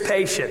bear is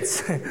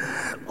patience.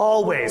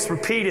 Always,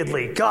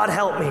 repeatedly. God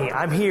help me.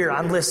 I'm here.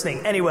 I'm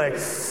listening. Anyway,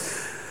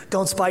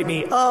 don't spite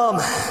me.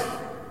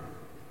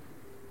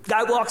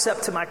 Guy walks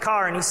up to my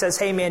car and he says,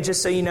 hey man,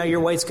 just so you know,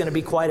 your wait's going to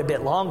be quite a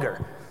bit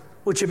longer.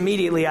 Which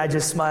immediately I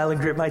just smile and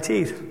grit my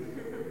teeth.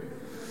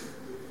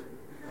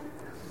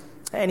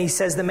 And he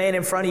says, the man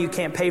in front of you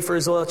can't pay for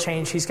his oil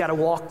change. He's got to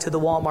walk to the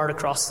Walmart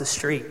across the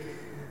street.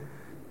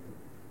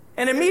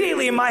 And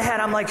immediately in my head,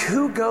 I'm like,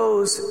 who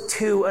goes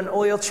to an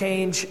oil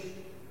change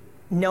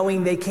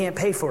knowing they can't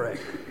pay for it?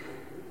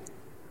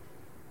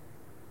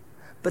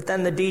 But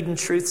then the deed and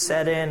truth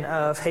set in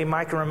of, hey,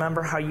 Micah,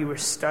 remember how you were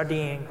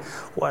studying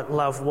what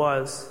love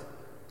was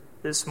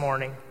this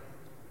morning?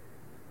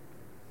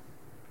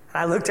 And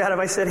I looked at him,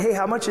 I said, hey,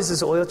 how much is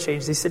this oil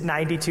change? They said,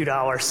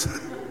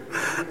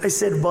 $92. I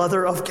said,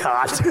 Mother of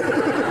God.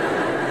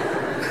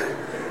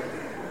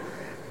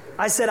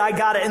 I said, I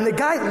got it. And the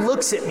guy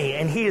looks at me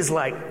and he is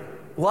like,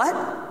 what?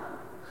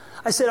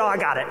 I said, oh, I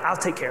got it. I'll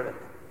take care of it.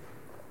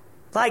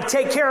 Like,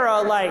 take care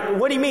of, like,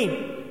 what do you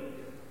mean?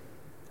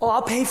 Oh,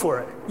 I'll pay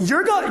for it.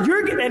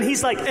 And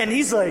he's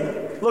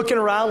like looking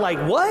around like,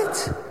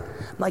 what?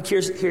 I'm like, here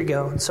you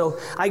go. So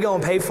I go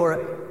and pay for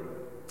it.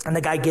 And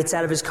the guy gets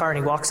out of his car and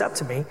he walks up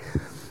to me.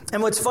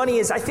 And what's funny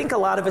is I think a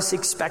lot of us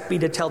expect me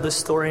to tell this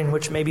story in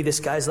which maybe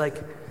this guy's like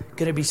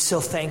going to be so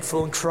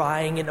thankful and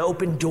crying, an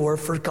open door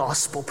for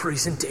gospel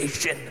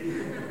presentation.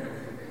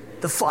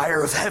 The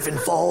fire of heaven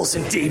falls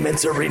and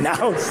demons are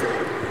renounced.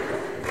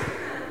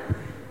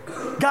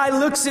 Guy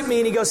looks at me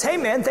and he goes, hey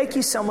man, thank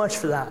you so much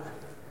for that.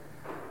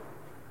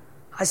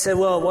 I said,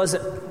 well,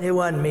 it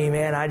wasn't me,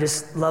 man. I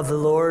just love the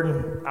Lord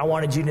and I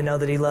wanted you to know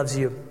that he loves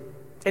you.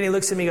 And he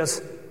looks at me and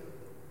goes,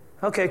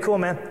 okay, cool,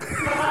 man. And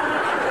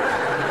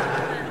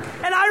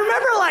I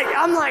remember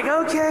I'm like,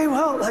 okay,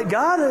 well, like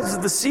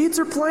God, the seeds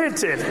are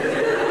planted.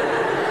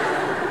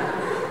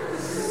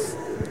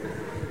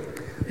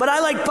 But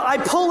I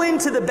pull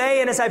into the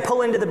bay, and as I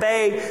pull into the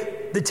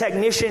bay,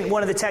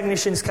 one of the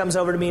technicians comes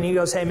over to me and he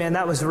goes, hey man,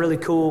 that was really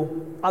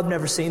cool. I've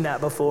never seen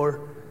that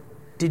before.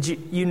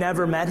 You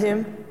never met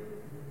him?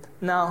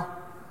 No.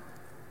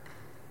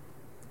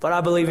 But I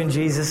believe in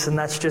Jesus, and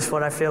that's just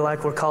what I feel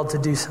like we're called to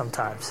do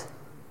sometimes.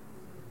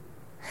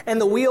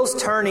 And the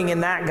wheels turning in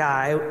that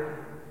guy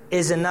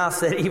is enough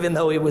that even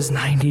though it was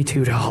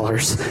 $92.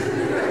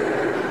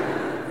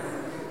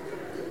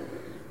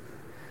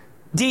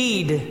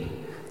 Deed,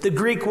 the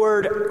Greek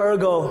word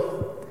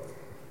ergo,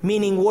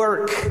 meaning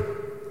work,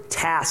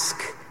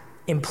 task,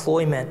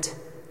 employment,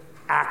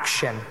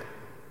 action.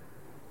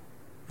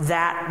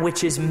 That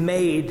which is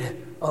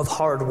made of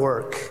hard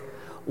work.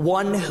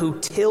 One who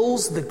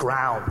tills the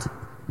ground,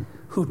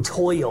 who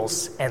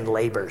toils and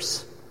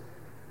labors.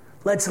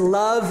 Let's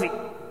love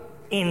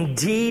in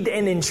deed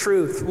and in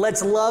truth.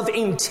 Let's love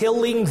in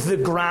tilling the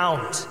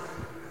ground.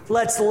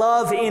 Let's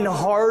love in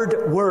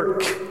hard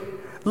work.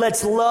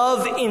 Let's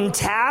love in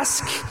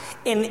task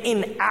and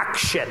in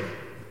action.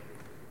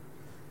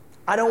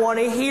 I don't want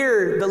to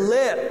hear the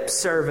lip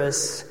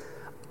service.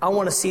 I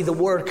want to see the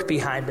work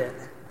behind it.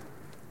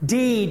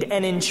 Deed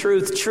and in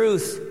truth.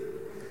 Truth,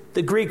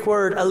 the Greek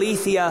word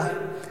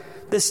aletheia,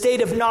 the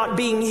state of not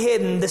being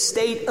hidden, the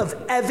state of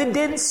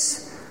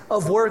evidence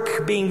of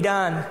work being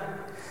done.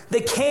 The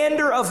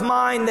candor of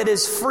mind that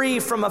is free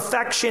from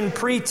affection,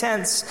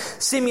 pretense,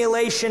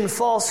 simulation,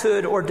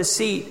 falsehood, or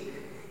deceit.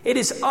 It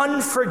is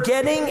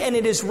unforgetting and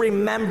it is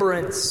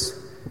remembrance.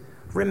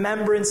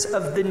 Remembrance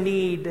of the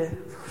need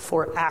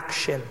for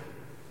action.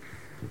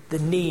 The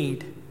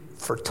need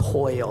for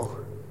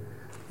toil.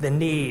 The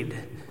need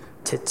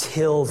to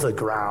till the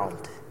ground.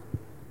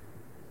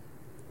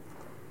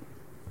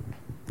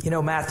 You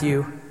know,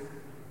 Matthew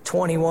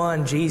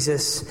 21,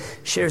 Jesus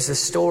shares a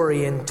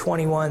story in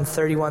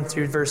 21:31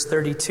 through verse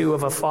 32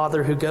 of a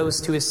father who goes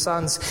to his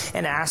sons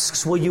and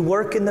asks, will you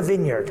work in the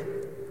vineyard?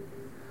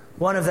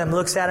 One of them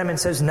looks at him and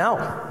says, no.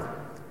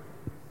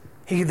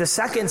 The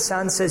second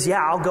son says,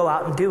 yeah, I'll go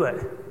out and do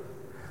it.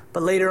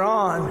 But later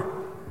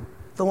on,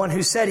 the one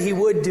who said he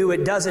would do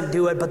it doesn't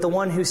do it, but the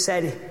one who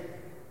said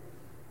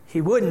he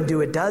wouldn't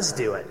do it does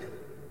do it.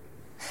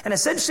 And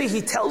essentially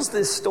he tells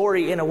this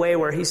story in a way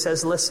where he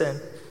says, listen,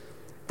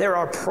 there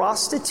are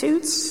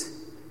prostitutes,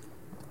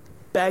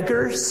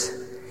 beggars,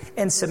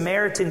 and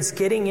Samaritans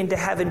getting into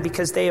heaven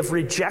because they have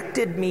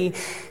rejected me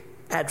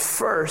at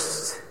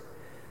first,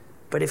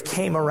 but have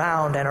came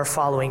around and are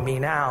following me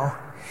now,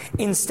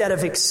 instead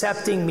of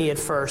accepting me at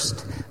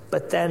first,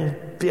 but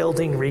then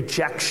building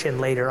rejection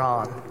later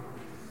on.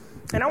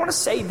 And I want to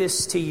say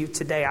this to you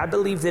today. I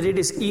believe that it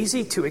is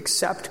easy to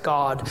accept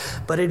God,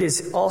 but it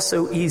is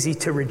also easy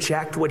to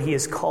reject what he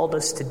has called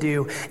us to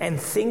do and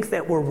think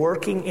that we're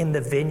working in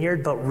the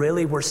vineyard, but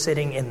really we're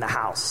sitting in the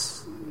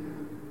house.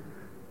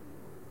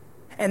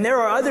 And there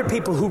are other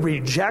people who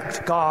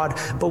reject God,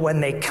 but when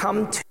they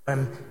come to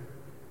him,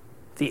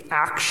 the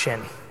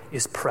action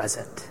is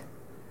present.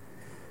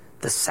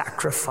 The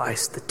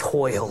sacrifice, the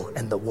toil,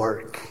 and the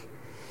work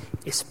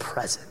is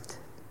present.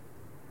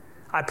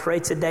 I pray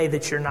today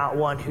that you're not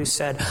one who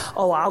said,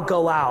 oh, I'll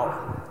go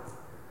out,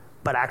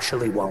 but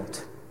actually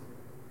won't.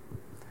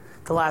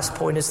 The last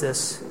point is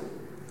this.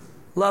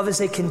 Love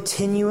is a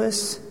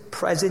continuous,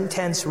 present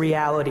tense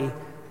reality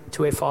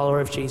to a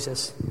follower of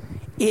Jesus.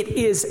 It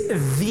is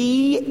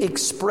the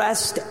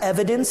expressed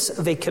evidence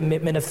of a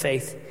commitment of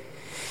faith.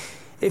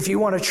 If you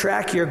want to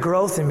track your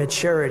growth and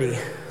maturity,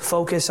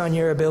 focus on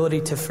your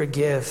ability to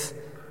forgive,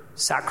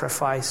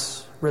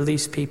 sacrifice,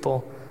 release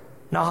people,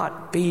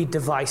 not be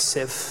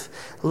divisive,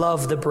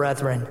 love the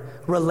brethren,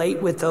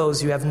 relate with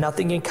those you have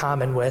nothing in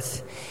common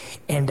with,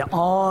 and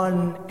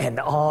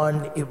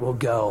on it will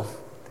go.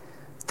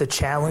 The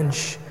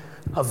challenge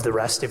of the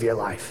rest of your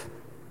life.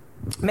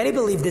 Many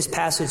believe this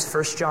passage,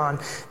 1 John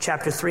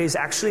chapter 3, is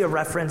actually a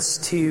reference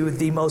to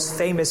the most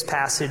famous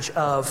passage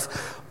of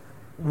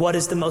what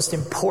is the most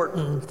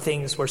important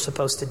things we're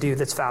supposed to do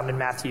that's found in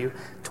Matthew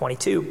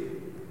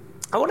 22.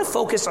 I want to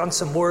focus on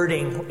some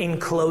wording in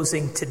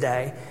closing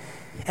today.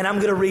 And I'm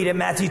going to read it,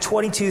 Matthew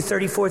 22,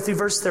 34 through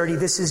verse 30.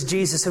 This is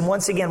Jesus. And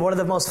once again, one of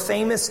the most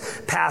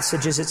famous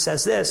passages, it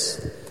says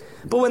this.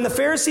 But when the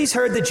Pharisees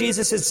heard that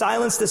Jesus had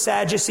silenced the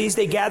Sadducees,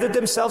 they gathered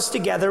themselves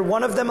together.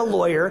 One of them, a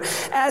lawyer,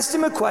 asked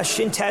him a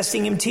question,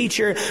 testing him,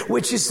 "Teacher,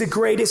 which is the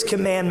greatest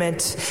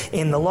commandment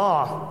in the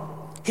law?"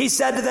 He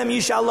said to them,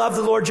 "You shall love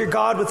the Lord your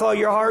God with all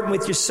your heart and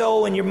with your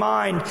soul and your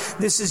mind.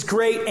 This is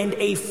great and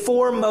a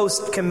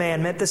foremost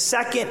commandment. The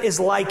second is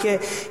like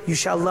it. You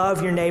shall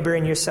love your neighbor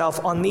and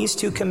yourself. On these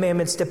two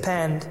commandments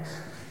depend."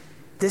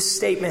 This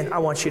statement I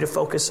want you to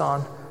focus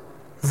on: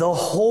 the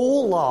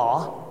whole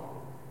law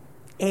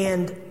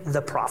and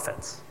the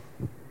prophets.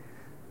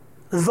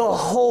 The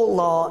whole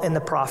law and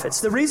the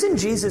prophets. The reason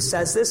Jesus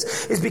says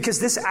this is because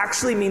this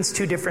actually means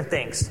two different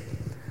things.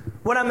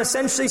 What I'm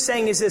essentially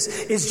saying is this,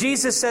 is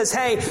Jesus says,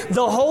 hey,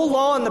 the whole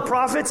law and the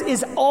prophets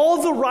is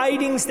all the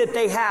writings that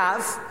they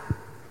have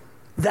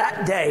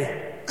that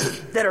day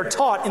that are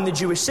taught in the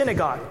Jewish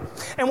synagogue.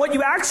 And what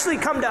you actually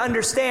come to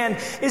understand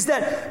is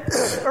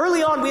that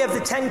early on we have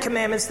the 10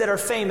 commandments that are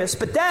famous,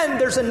 but then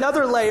there's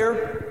another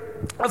layer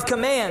of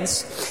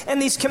commands.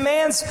 And these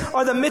commands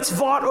are the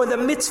mitzvot or the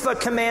mitzvah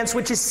commands,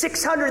 which is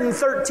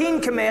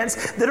 613 commands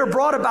that are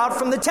brought about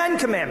from the 10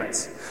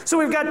 commandments. So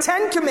we've got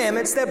 10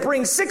 commandments that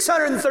bring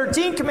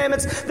 613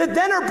 commandments that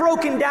then are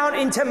broken down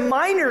into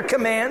minor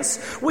commands,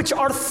 which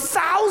are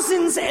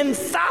thousands and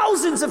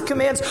thousands of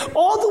commands,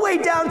 all the way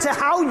down to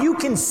how you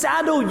can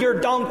saddle your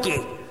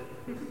donkey.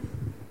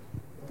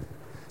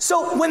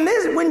 So when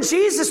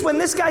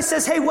this guy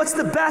says, hey, what's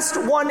the best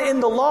one in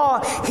the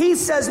law? He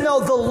says, no,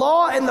 the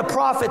law and the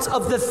prophets,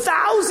 of the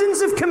thousands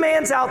of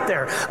commands out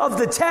there, of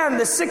the 10,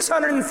 the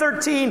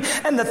 613,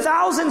 and the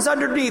thousands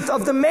underneath,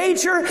 of the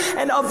major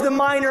and of the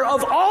minor,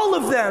 of all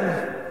of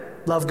them,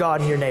 love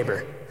God and your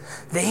neighbor.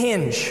 The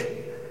hinge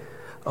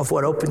of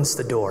what opens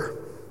the door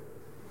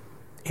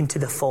into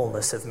the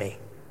fullness of me.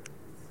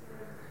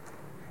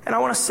 And I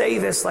want to say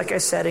this, like I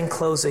said in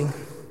closing,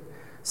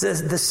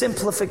 the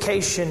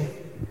simplification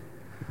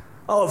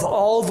of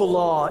all the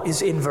law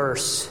is in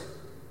verse.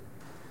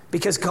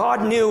 Because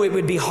God knew it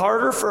would be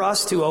harder for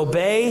us to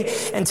obey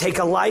and take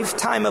a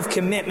lifetime of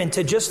commitment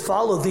to just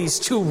follow these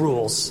two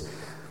rules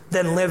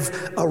than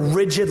live a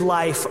rigid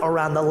life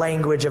around the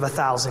language of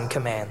 1,000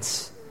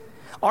 commands.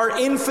 Our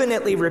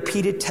infinitely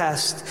repeated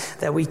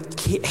test that we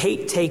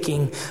hate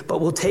taking,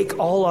 but will take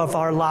all of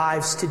our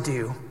lives to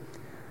do: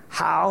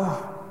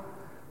 how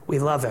we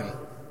love Him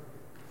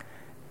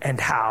and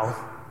how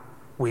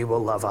we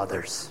will love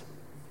others.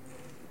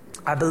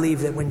 I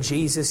believe that when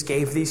Jesus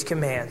gave these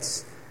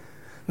commands,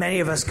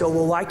 many of us go,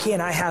 well, why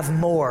can't I have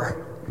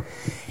more?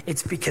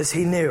 It's because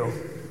He knew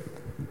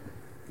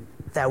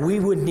that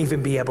we wouldn't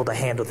even be able to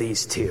handle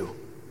these two.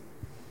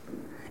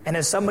 And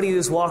as somebody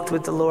who's walked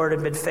with the Lord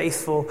and been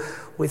faithful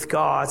with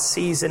God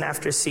season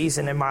after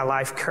season in my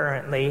life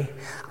currently,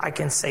 I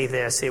can say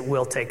this: it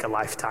will take a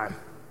lifetime.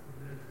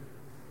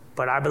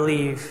 But I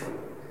believe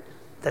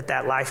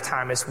that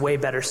lifetime is way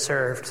better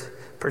served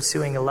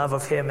pursuing a love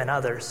of Him and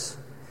others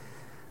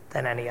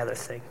than any other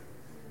thing.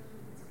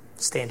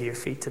 Stand to your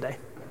feet today.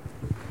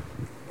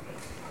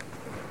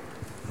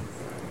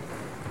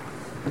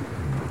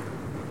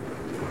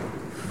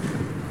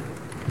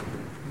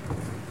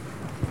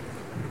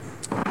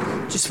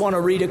 Just want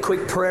to read a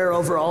quick prayer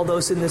over all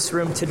those in this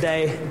room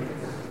today.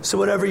 So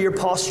whatever your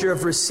posture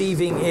of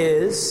receiving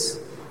is,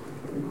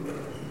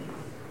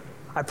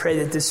 I pray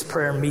that this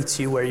prayer meets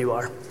you where you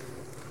are.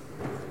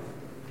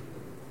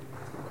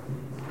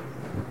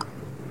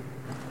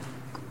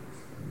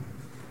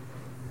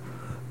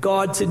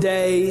 God,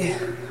 today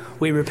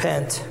we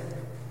repent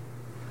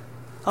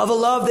of a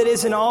love that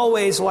isn't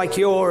always like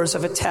yours,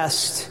 of a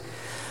test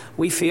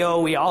we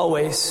feel we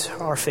always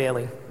are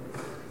failing,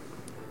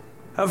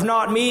 of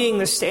not meeting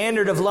the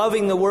standard of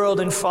loving the world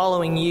and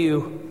following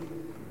you.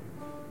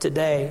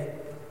 Today,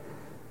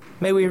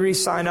 may we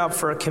re-sign up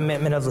for a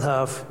commitment of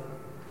love,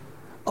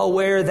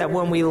 aware that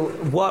when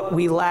what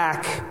we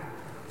lack,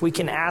 we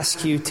can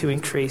ask you to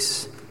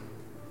increase.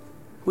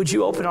 Would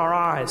you open our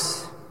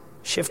eyes,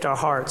 shift our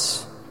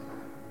hearts,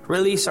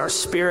 release our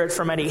spirit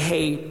from any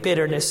hate,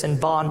 bitterness, and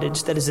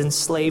bondage that has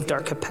enslaved our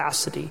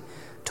capacity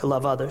to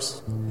love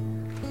others.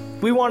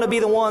 We want to be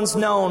the ones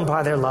known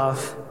by their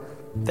love.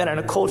 That in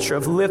a culture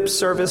of lip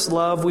service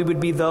love, we would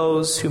be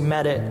those who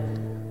met it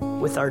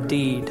with our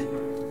deed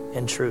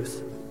and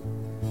truth.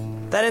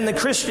 That in the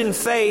Christian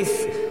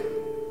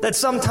faith that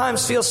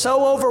sometimes feels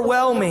so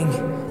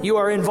overwhelming, you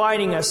are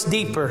inviting us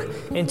deeper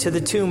into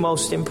the two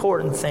most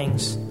important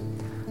things: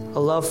 a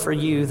love for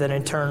you that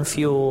in turn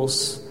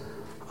fuels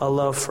a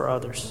love for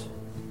others.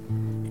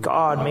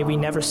 God, may we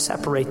never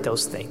separate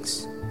those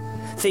things,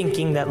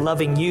 thinking that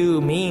loving you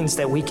means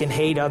that we can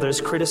hate others,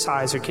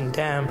 criticize or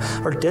condemn,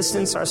 or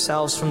distance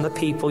ourselves from the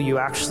people you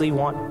actually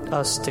want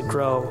us to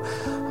grow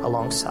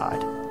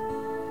alongside.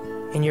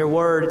 In your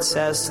word, it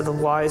says, to the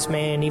wise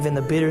man, even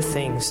the bitter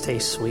things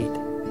taste sweet.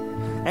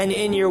 And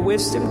in your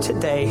wisdom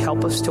today,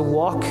 help us to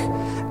walk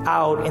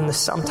out in the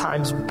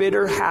sometimes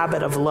bitter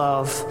habit of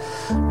love,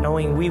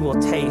 knowing we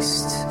will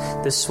taste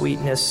the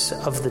sweetness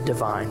of the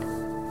divine.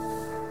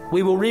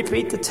 We will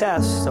repeat the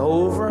test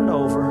over and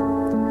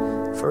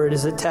over, for it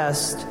is a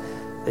test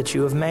that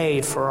you have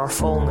made for our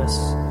fullness,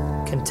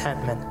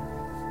 contentment,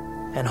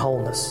 and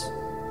wholeness.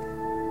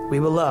 We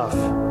will love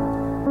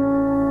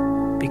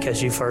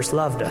because you first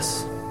loved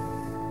us.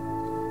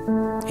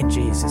 In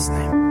Jesus'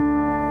 name.